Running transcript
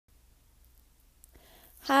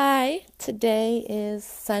Hi, today is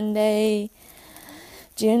Sunday,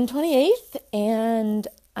 June 28th, and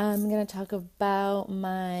I'm going to talk about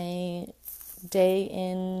my day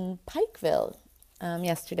in Pikeville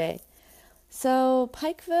yesterday. So,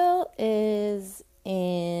 Pikeville is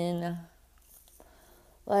in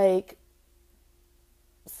like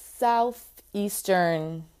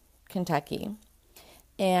southeastern Kentucky,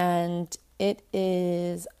 and it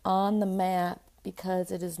is on the map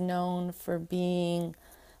because it is known for being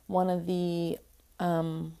one of the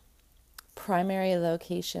primary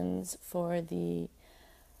locations for the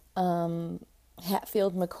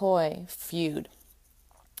Hatfield-McCoy feud.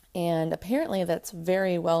 And apparently that's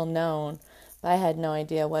very well known, but I had no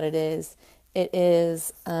idea what it is. It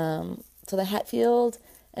is, so the Hatfield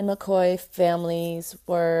and McCoy families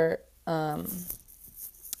were,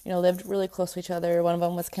 lived really close to each other. One of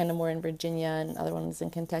them was kind of more in Virginia and the other one was in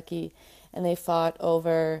Kentucky. And they fought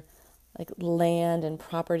over like land and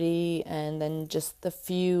property, and then just the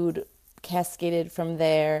feud cascaded from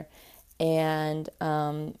there. And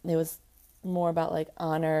it was more about like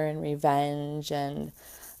honor and revenge and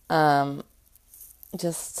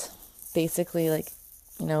just basically like,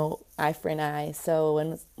 eye for an eye. So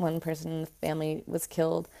when one person in the family was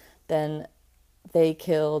killed, then they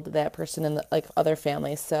killed that person in the like other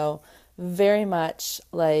families. So very much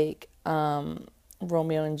like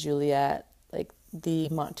Romeo and Juliet, like the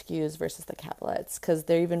Montagues versus the Capulets, because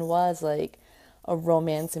there even was like a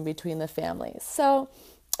romance in between the families. So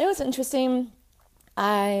it was interesting.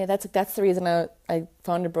 That's the reason I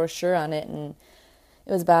found a brochure on it, and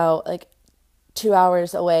it was about like 2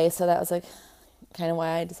 hours away. So that was like kind of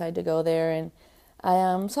why I decided to go there. And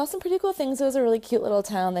I saw some pretty cool things. It was a really cute little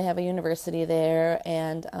town. They have a university there,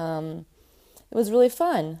 and it was really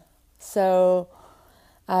fun. So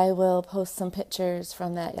I will post some pictures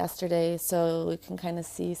from that yesterday so we can kind of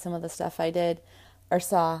see some of the stuff I did or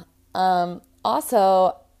saw.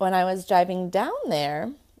 Also, when I was driving down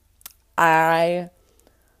there, I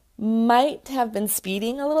might have been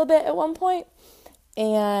speeding a little bit at one point,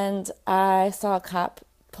 and I saw a cop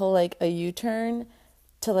pull like a U-turn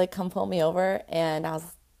to like come pull me over, and I was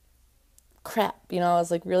I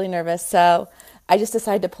was like really nervous. So I just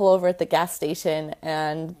decided to pull over at the gas station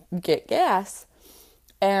and get gas.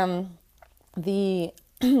 And the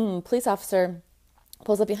police officer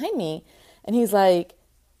pulls up behind me, and he's like,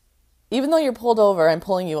 even though you're pulled over, I'm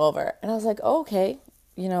pulling you over. And I was like, oh, okay,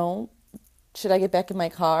 should I get back in my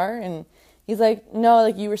car? And he's like, no,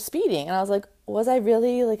 like you were speeding. And I was like, was I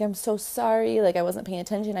really? Like, I'm so sorry. Like, I wasn't paying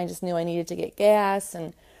attention. I just knew I needed to get gas.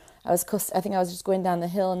 And I think I was just going down the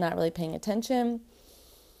hill and not really paying attention.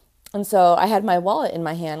 And so I had my wallet in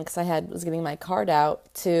my hand because was getting my card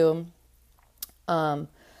out to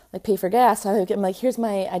like pay for gas. So I'm like, here's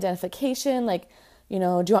my identification. Like, do you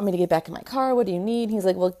want me to get back in my car? What do you need? And he's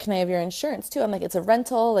like, well, can I have your insurance too? I'm like, it's a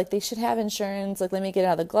rental. Like, they should have insurance. Like, let me get it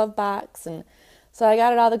out of the glove box. And so I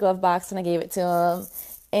got it out of the glove box and I gave it to him.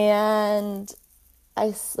 And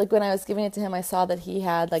when I was giving it to him, I saw that he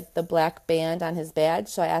had like the black band on his badge.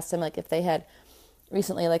 So I asked him like if they had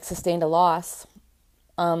recently like sustained a loss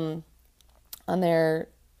on their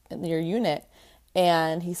unit.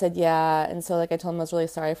 And he said, yeah. And so like I told him I was really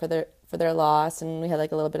sorry for their loss, and we had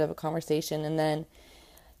like a little bit of a conversation. And then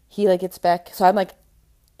he like gets back. So I'm like,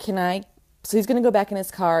 so he's going to go back in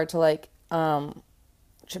his car to like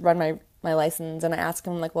should run my license. And I asked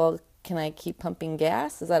him like, well, can I keep pumping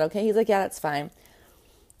gas? Is that okay? He's like, yeah, that's fine.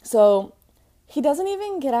 So he doesn't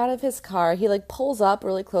even get out of his car. He like pulls up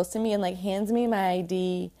really close to me and like hands me my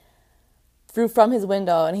ID from his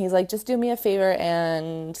window. And he's like, just do me a favor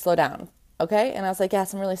and slow down. Okay? And I was like,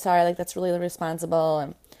 yes, I'm really sorry. Like, that's really irresponsible.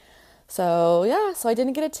 And so, yeah, so I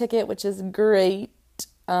didn't get a ticket, which is great.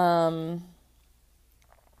 Yeah,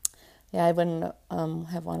 I wouldn't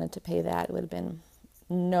have wanted to pay that. It would have been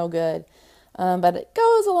no good. But it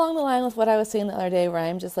goes along the line with what I was saying the other day, where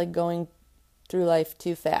I'm just like going through life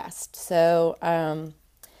too fast. So I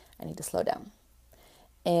need to slow down.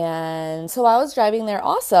 And so while I was driving there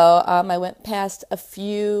also, I went past a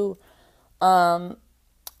few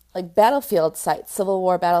like battlefield sites, Civil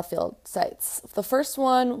War battlefield sites. The first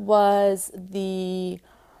one was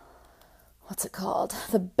what's it called?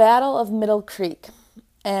 The Battle of Middle Creek.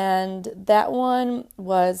 And that one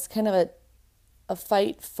was kind of a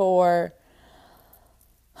fight for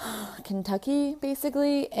Kentucky,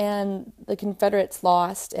 basically, and the Confederates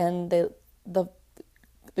lost, and the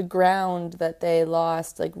ground that they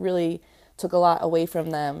lost like really took a lot away from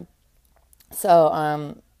them. So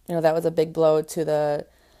that was a big blow to the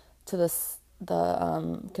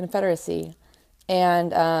Confederacy,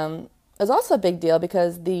 and it was also a big deal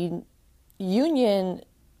because the Union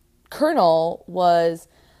colonel was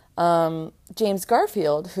James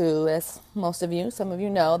Garfield, who, as some of you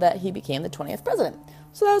know, that he became the 20th president.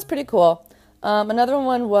 So that was pretty cool. Another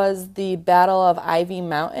one was the Battle of Ivy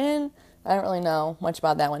Mountain. I don't really know much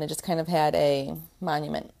about that one. It just kind of had a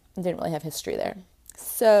monument. It didn't really have history there.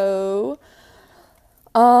 So,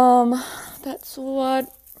 that's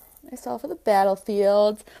what I saw for the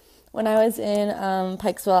battlefields. When I was in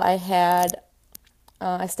Pikesville,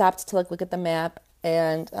 I stopped to look at the map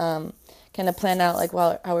and kind of plan out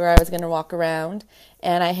where I was going to walk around.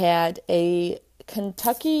 And I had a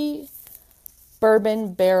Kentucky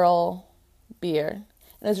bourbon barrel beer, and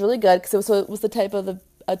it was really good because it was the type of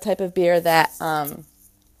beer that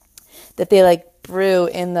they brew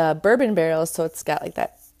in the bourbon barrels, so it's got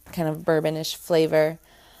that kind of bourbonish flavor.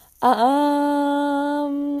 Anything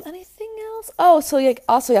else? Oh, so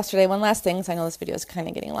also yesterday, one last thing, so I know this video is kind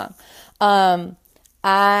of getting long.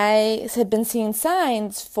 I had been seeing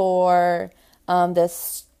signs for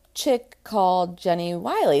this chick called Jenny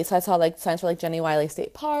Wiley. So I saw signs for Jenny Wiley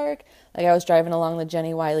State Park. I was driving along the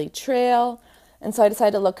Jenny Wiley Trail, and so I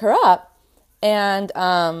decided to look her up. And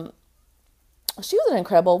she was an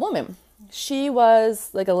incredible woman. She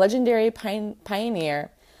was a legendary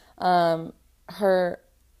pioneer.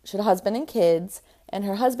 She had a husband and kids, and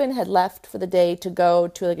her husband had left for the day to go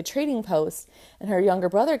to a trading post, and her younger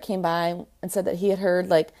brother came by and said that he had heard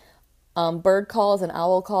bird calls and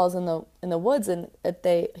owl calls in the woods, and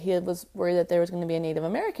he was worried that there was going to be a Native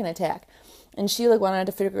American attack. And she wanted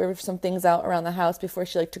to figure some things out around the house before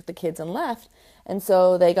she took the kids and left. And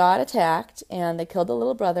so they got attacked, and they killed the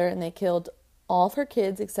little brother, and they killed all of her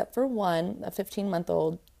kids except for one, a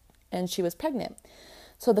 15-month-old, and she was pregnant.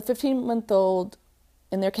 So the 15-month-old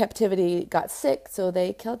in their captivity got sick, so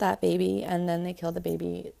they killed that baby, and then they killed the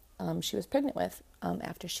baby she was pregnant with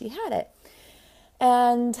after she had it.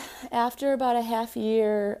 And after about a half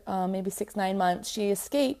year, maybe 6-9 months, she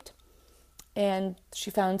escaped, and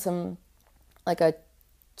she found some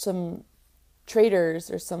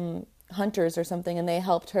traders or some hunters or something, and they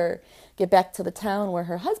helped her get back to the town where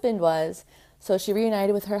her husband was. So she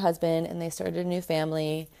reunited with her husband, and they started a new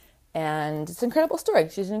family, and it's an incredible story.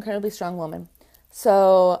 She's an incredibly strong woman.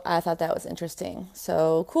 So I thought that was interesting.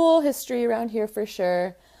 So cool history around here for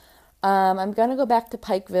sure. I'm going to go back to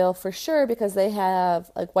Pikeville for sure because they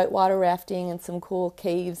have whitewater rafting and some cool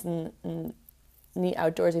caves and neat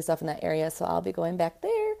outdoorsy stuff in that area. So I'll be going back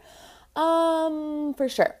there for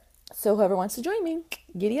sure. So whoever wants to join me,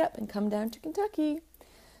 giddy up and come down to Kentucky.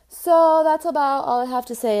 So that's about all I have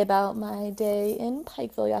to say about my day in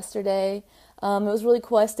Pikeville yesterday. It was really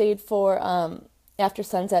cool. I stayed for after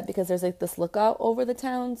sunset because there's this lookout over the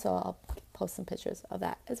town, so I'll post some pictures of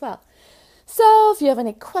that as well. So if you have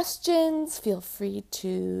any questions, feel free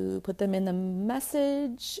to put them in the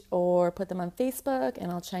message or put them on Facebook,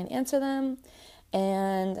 and I'll try and answer them.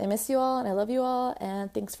 And I miss you all, and I love you all,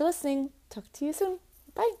 and thanks for listening. Talk to you soon.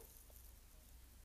 Bye.